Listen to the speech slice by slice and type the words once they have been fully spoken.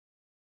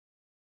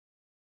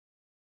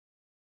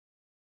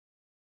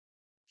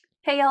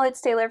Hey y'all, it's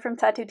Taylor from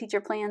Tattoo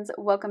Teacher Plans.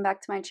 Welcome back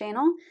to my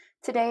channel.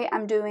 Today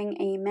I'm doing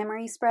a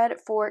memory spread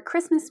for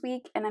Christmas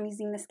week and I'm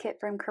using this kit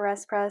from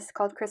Caress Press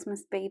called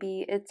Christmas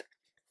Baby. It's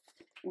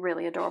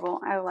really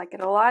adorable. I like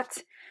it a lot.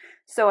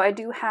 So I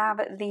do have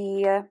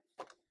the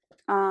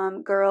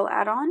girl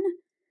add-on.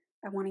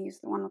 I want to use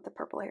the one with the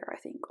purple hair, I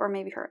think, or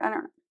maybe her. I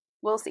don't know.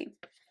 We'll see.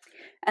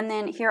 And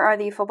then here are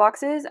the full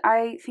boxes.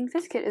 I think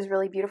this kit is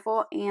really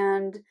beautiful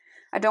and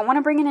I don't want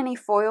to bring in any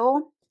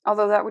foil,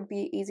 although that would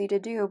be easy to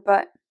do,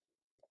 but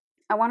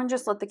I want to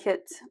just let the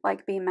kit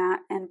like be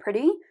matte and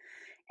pretty,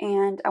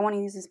 and I want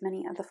to use as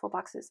many of the full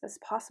boxes as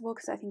possible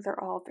because I think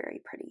they're all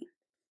very pretty.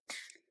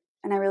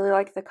 And I really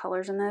like the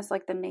colors in this,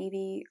 like the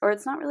navy, or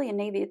it's not really a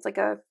navy, it's like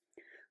a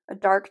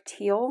dark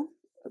teal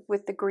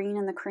with the green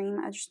and the cream.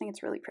 I just think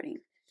it's really pretty.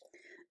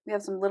 We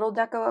have some little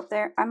deco up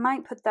there. I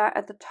might put that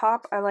at the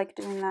top. I like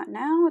doing that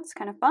now. It's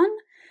kind of fun.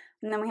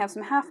 And then we have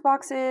some half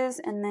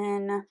boxes and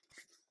then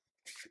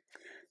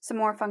some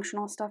more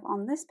functional stuff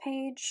on this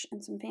page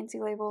and some fancy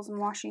labels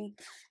and washi,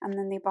 and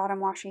then the bottom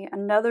washi,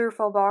 another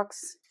full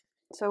box.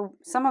 So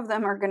some of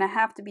them are going to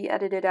have to be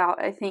edited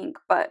out, I think,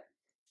 but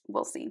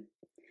we'll see.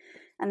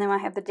 And then I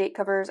have the date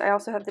covers. I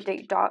also have the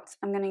date dots.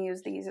 I'm going to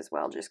use these as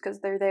well just because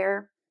they're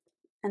there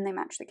and they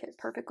match the kit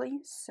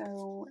perfectly.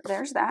 So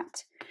there's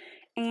that.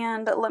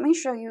 And let me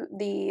show you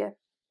the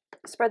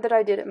spread that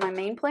I did at my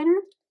main planner.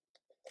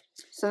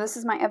 So this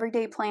is my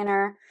everyday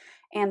planner,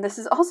 and this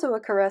is also a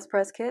Caress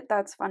Press kit.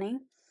 That's funny.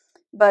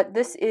 But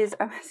this is,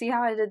 see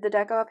how I did the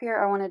deco up here?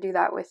 I want to do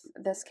that with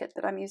this kit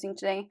that I'm using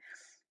today.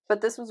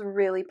 But this was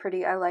really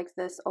pretty. I like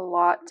this a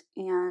lot,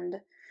 and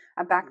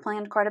I back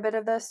planned quite a bit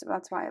of this. So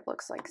that's why it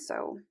looks like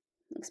so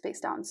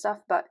spaced out and stuff.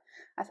 But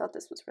I thought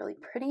this was really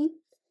pretty.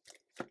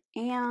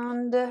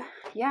 And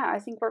yeah, I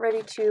think we're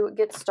ready to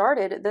get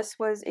started. This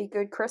was a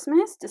good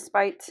Christmas,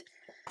 despite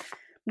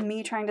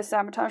me trying to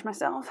sabotage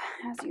myself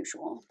as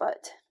usual.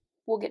 But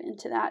we'll get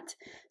into that.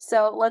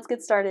 So let's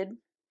get started.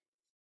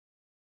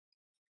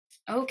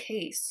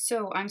 Okay,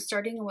 so I'm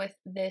starting with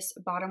this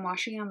bottom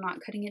washi. I'm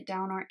not cutting it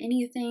down or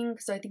anything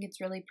because I think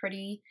it's really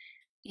pretty,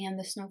 and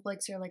the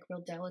snowflakes are like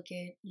real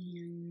delicate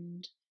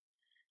and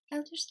I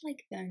just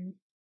like them.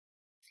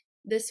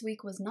 This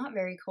week was not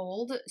very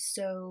cold,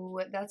 so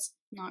that's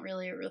not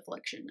really a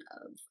reflection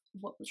of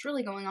what was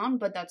really going on,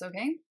 but that's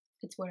okay.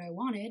 It's what I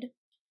wanted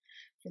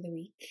for the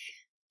week.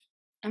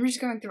 I'm just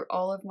going through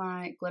all of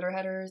my glitter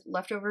headers,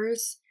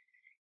 leftovers,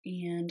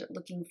 and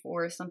looking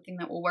for something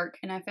that will work,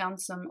 and I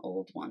found some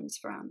old ones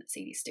from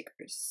Sadie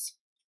Stickers.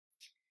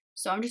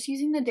 So I'm just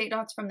using the date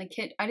dots from the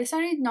kit. I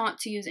decided not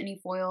to use any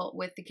foil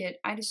with the kit.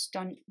 I just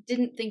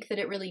didn't think that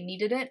it really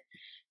needed it,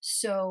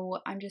 so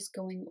I'm just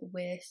going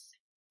with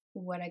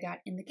what I got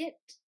in the kit.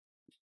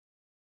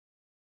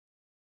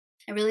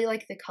 I really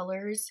like the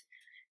colors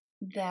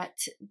that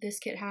this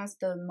kit has.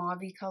 The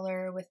mauve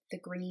color with the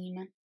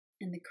green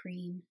and the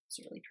cream. It's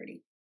really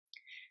pretty.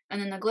 And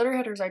then the glitter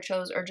headers I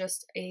chose are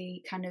just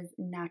a kind of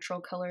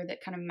natural color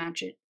that kind of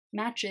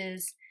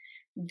matches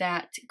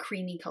that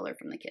creamy color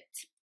from the kit.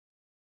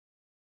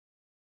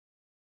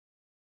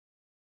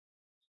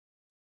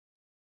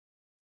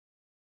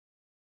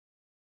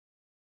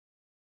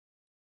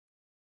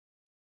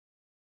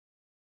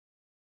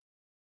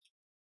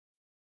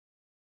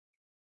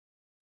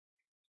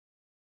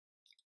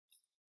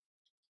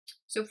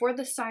 So for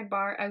the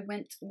sidebar, I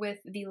went with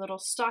the little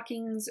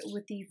stockings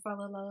with the fa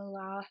la la la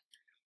la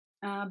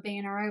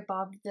banner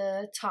above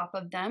the top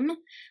of them.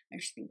 I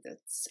just think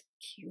that's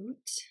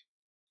cute.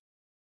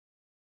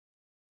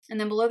 And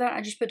then below that,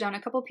 I just put down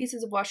a couple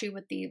pieces of washi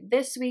with the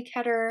this week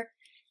header.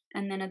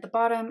 And then at the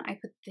bottom, I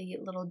put the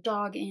little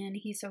dog in.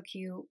 He's so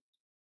cute.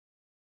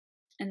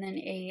 And then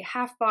a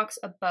half box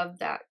above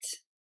that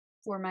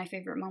for my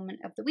favorite moment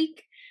of the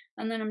week.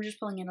 And then I'm just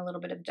pulling in a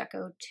little bit of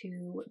deco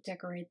to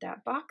decorate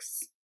that box.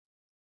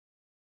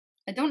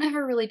 I don't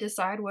ever really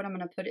decide what I'm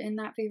going to put in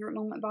that favorite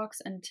moment box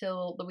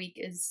until the week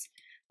is,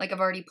 like, I've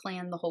already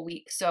planned the whole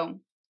week. So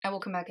I will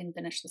come back and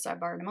finish the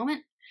sidebar in a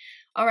moment.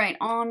 All right,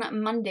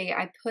 on Monday,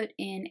 I put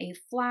in a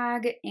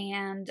flag,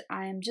 and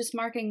I'm just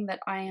marking that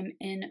I am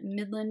in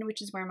Midland,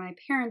 which is where my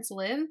parents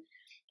live.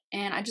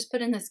 And I just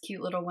put in this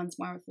cute little Once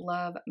More with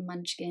Love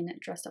munchkin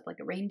dressed up like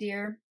a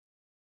reindeer.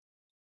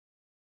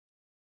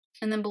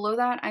 And then below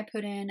that, I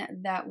put in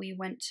that we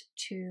went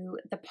to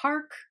the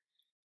park.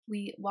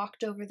 We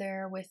walked over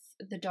there with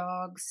the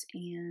dogs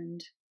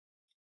and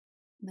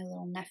my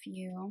little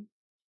nephew.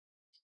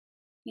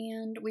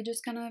 And we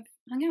just kind of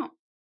hung out.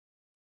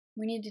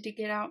 We needed to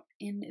get out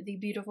in the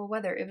beautiful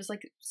weather. It was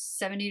like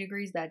 70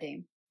 degrees that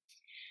day.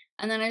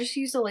 And then I just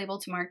used a label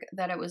to mark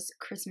that it was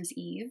Christmas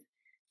Eve.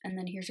 And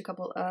then here's a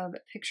couple of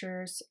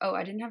pictures. Oh,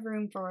 I didn't have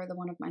room for the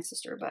one of my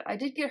sister, but I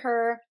did get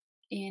her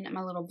in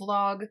my little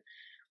vlog,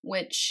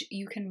 which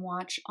you can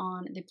watch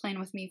on the Plan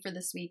With Me for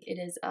this week. It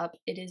is up.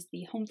 It is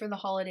the Home for the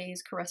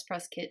Holidays Caress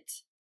Press kit.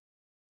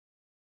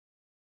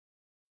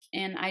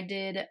 And I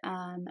did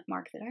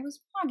mark that I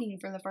was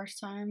vlogging for the first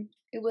time.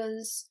 It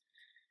was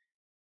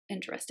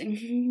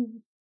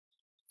interesting.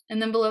 And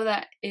then below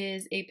that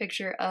is a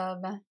picture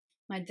of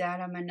my dad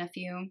and my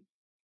nephew.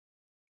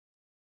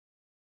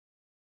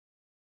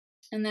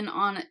 And then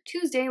on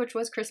Tuesday, which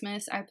was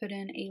Christmas, I put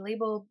in a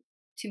label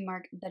to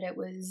mark that it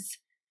was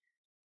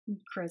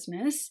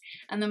Christmas.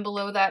 And then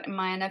below that,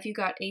 my nephew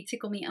got a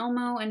Tickle Me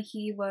Elmo, and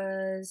he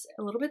was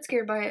a little bit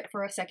scared by it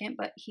for a second,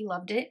 but he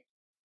loved it.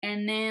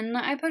 And then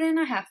I put in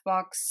a half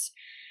box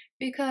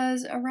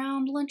because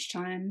around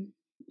lunchtime,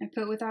 I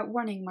put without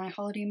warning, my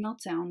holiday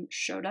meltdown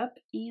showed up,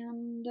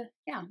 and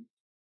yeah.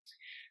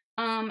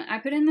 I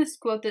put in this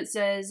quote that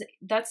says,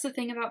 "That's the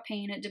thing about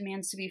pain, it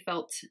demands to be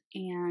felt,"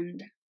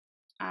 and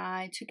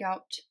I took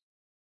out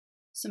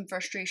some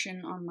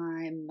frustration on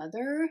my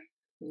mother,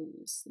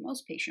 who's the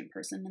most patient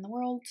person in the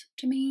world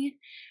to me,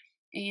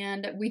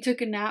 and we took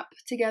a nap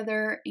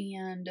together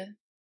and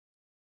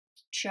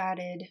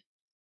chatted,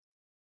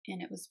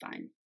 and it was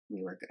fine.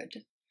 We were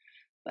good,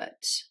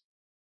 but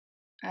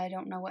I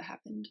don't know what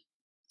happened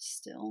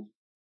still.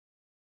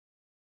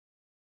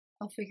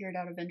 I'll figure it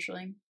out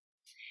eventually.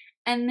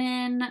 And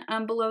then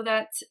below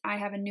that, I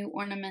have a new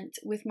ornament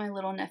with my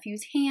little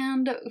nephew's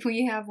hand.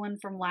 We have one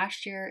from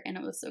last year, and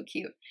it was so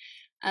cute.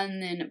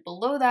 And then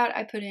below that,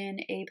 I put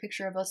in a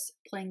picture of us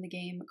playing the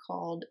game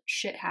called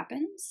Shit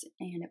Happens,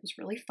 and it was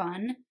really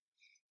fun.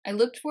 I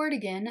looked for it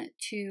again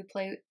to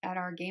play at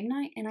our game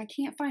night, and I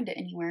can't find it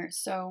anywhere.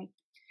 So,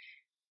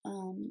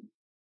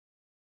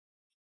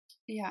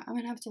 yeah, I'm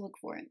gonna have to look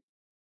for it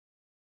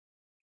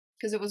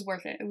because it was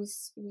worth it. It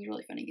was a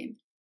really funny game.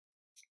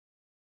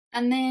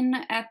 And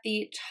then at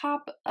the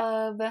top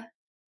of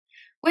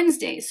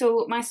Wednesday,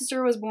 so my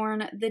sister was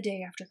born the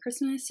day after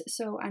Christmas,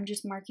 so I'm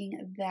just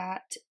marking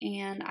that,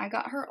 and I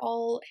got her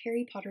all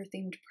Harry Potter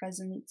themed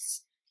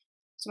presents.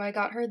 So I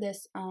got her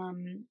this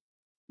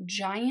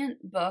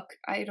giant book.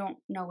 I don't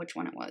know which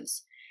one it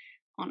was,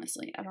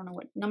 honestly. I don't know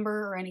what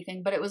number or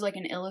anything, but it was like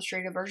an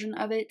illustrated version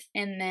of it.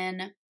 And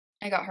then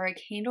I got her a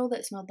candle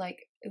that smelled like,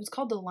 it was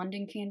called the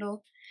London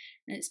candle,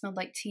 and it smelled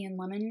like tea and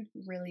lemon.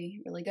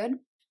 Really, really good.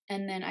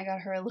 And then I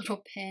got her a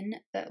little pin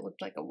that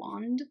looked like a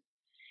wand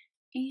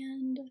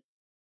and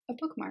a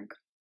bookmark,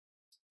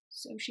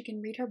 so she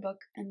can read her book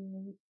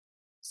and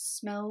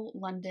smell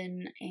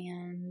London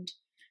and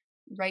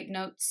write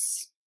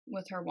notes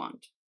with her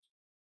wand.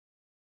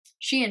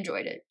 She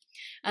enjoyed it.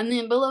 And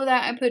then below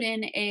that, I put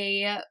in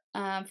a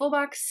full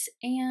box,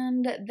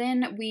 and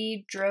then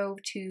we drove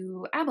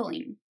to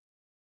Abilene.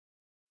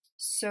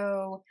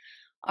 So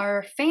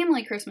our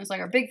family Christmas, like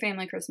our big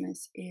family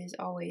Christmas, is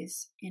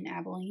always in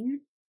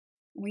Abilene.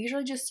 We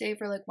usually just stay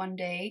for like one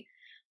day.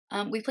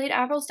 We played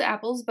apples to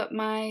apples, but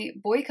my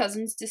boy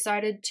cousins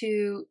decided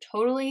to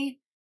totally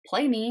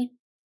play me,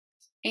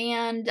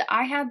 and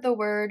I had the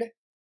word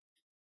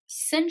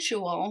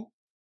sensual,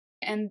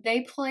 and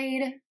they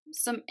played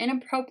some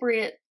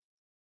inappropriate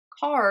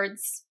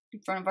cards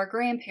in front of our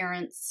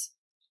grandparents,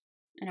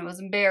 and it was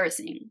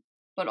embarrassing,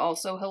 but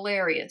also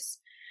hilarious,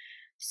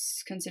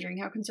 considering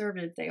how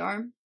conservative they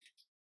are.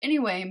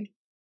 Anyway,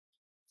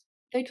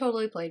 they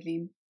totally played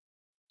me,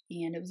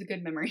 and it was a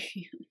good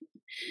memory.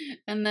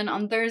 And then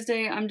on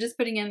Thursday, I'm just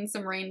putting in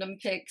some random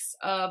pics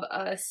of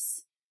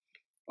us,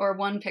 or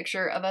one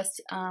picture of us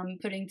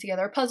putting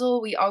together a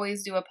puzzle. We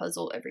always do a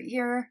puzzle every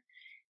year,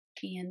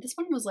 and this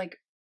one was like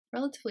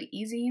relatively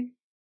easy.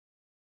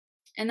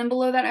 And then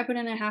below that, I put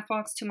in a half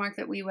box to mark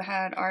that we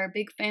had our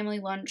big family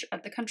lunch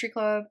at the country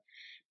club.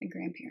 My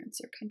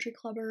grandparents are country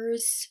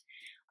clubbers.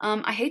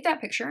 I hate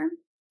that picture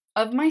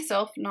of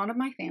myself, not of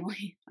my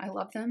family. I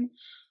love them.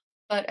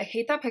 But I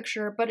hate that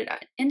picture, but it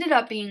ended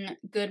up being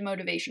good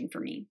motivation for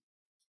me.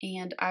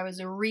 And I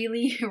was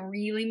really,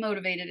 really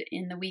motivated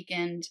in the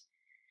weekend,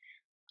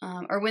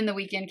 or when the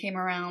weekend came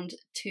around,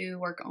 to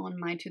work on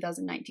my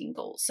 2019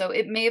 goals. So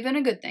it may have been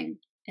a good thing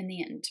in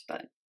the end,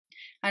 but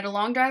I had a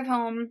long drive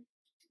home,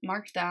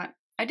 marked that.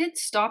 I did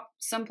stop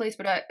someplace,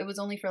 but it was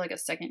only for like a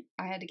second.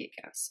 I had to get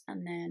gas,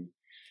 and then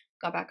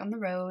got back on the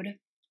road.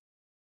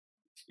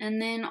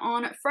 And then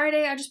on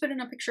Friday, I just put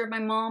in a picture of my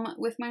mom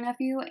with my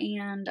nephew,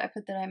 and I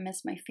put that I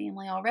miss my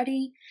family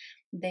already.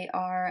 They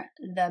are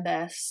the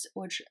best,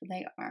 which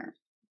they are.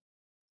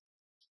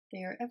 They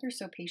are ever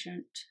so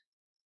patient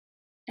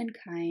and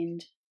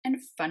kind and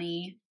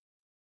funny.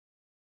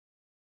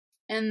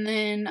 And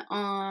then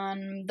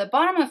on the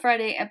bottom of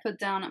Friday, I put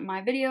down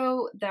my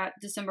video, that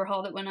December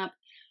haul that went up.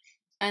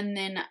 And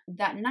then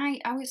that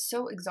night, I was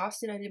so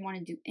exhausted, I didn't want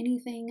to do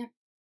anything.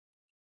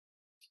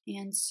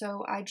 And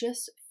so I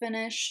just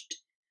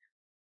finished,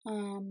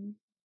 I'm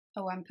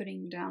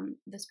putting down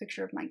this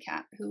picture of my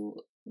cat,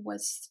 who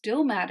was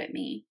still mad at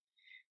me.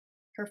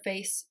 Her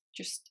face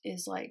just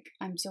is like,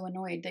 I'm so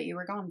annoyed that you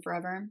were gone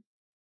forever.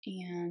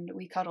 And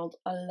we cuddled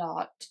a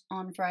lot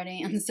on Friday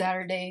and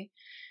Saturday.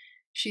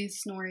 She's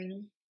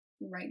snoring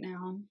right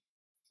now,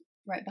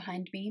 right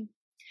behind me.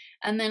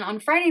 And then on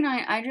Friday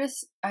night,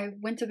 I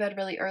went to bed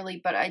really early,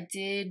 but I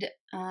did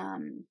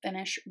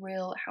finish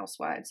Real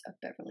Housewives of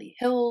Beverly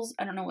Hills.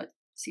 I don't know what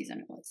season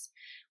it was.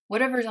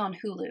 Whatever's on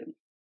Hulu.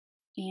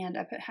 And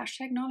I put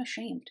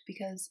 #NotAshamed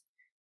because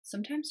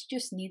sometimes you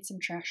just need some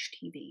trash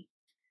TV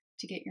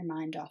to get your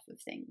mind off of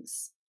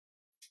things.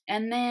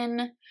 And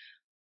then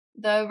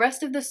the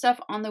rest of the stuff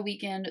on the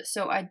weekend.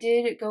 So I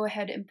did go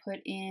ahead and put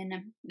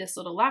in this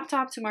little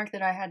laptop to mark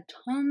that I had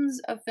tons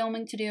of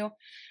filming to do.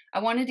 I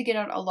wanted to get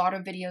out a lot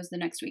of videos the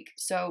next week,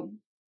 so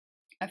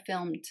I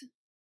filmed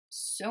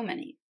so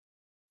many.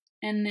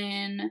 And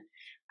then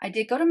I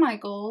did go to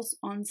Michael's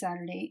on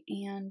Saturday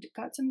and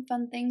got some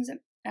fun things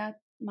at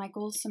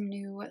Michael's, some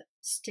new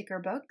sticker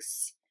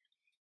books.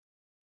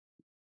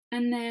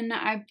 And then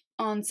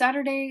on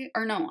Sunday,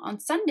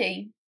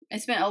 I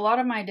spent a lot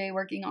of my day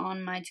working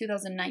on my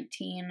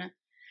 2019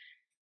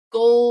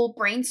 goal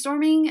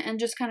brainstorming and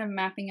just kind of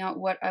mapping out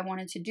what I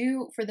wanted to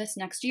do for this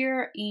next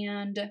year.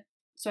 And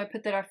so I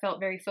put that I felt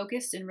very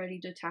focused and ready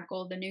to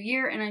tackle the new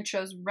year, and I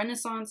chose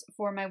Renaissance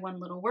for my one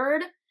little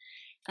word.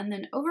 And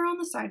then over on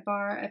the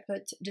sidebar, I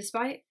put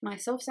despite my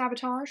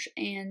self-sabotage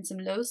and some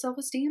low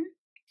self-esteem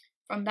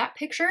from that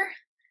picture.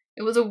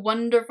 It was a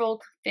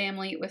wonderful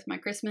family with my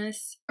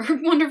Christmas, or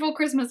wonderful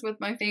Christmas with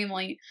my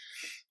family.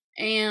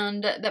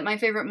 And that my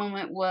favorite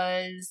moment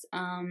was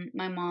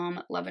my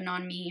mom loving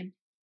on me.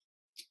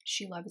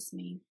 She loves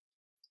me.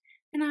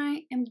 And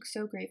I am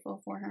so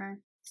grateful for her.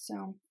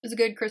 So it was a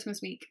good Christmas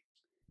week.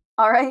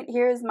 All right,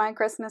 here's my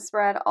Christmas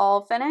spread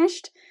all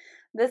finished.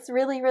 This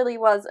really, really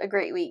was a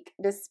great week,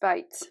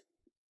 despite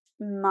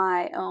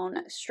my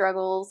own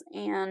struggles,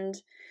 and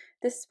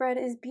this spread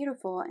is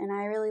beautiful, and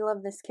I really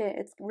love this kit.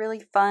 It's really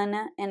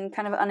fun and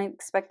kind of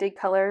unexpected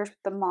colors,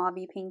 the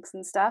mauvey pinks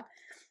and stuff,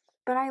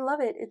 but I love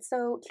it. It's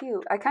so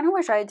cute. I kind of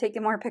wish I had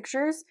taken more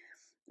pictures.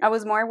 I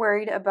was more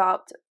worried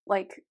about,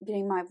 like,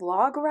 getting my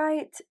vlog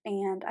right,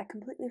 and I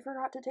completely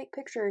forgot to take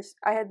pictures.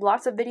 I had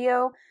lots of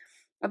video.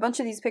 A bunch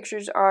of these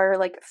pictures are,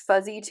 like,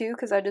 fuzzy, too,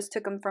 because I just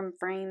took them from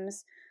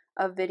frames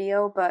of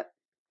video, but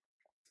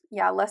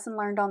yeah, lesson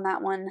learned on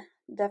that one.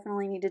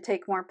 Definitely need to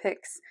take more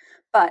pics.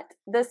 But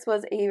this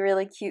was a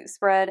really cute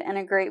spread and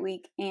a great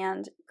week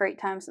and great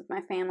times with my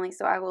family,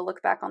 so I will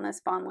look back on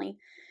this fondly.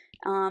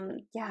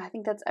 Yeah, I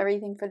think that's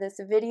everything for this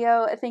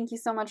video. Thank you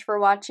so much for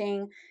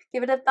watching.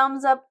 Give it a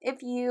thumbs up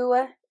if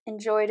you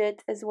enjoyed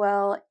it as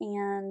well,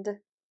 and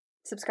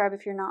subscribe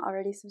if you're not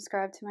already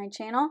subscribed to my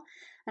channel,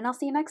 and I'll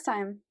see you next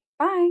time.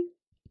 Bye!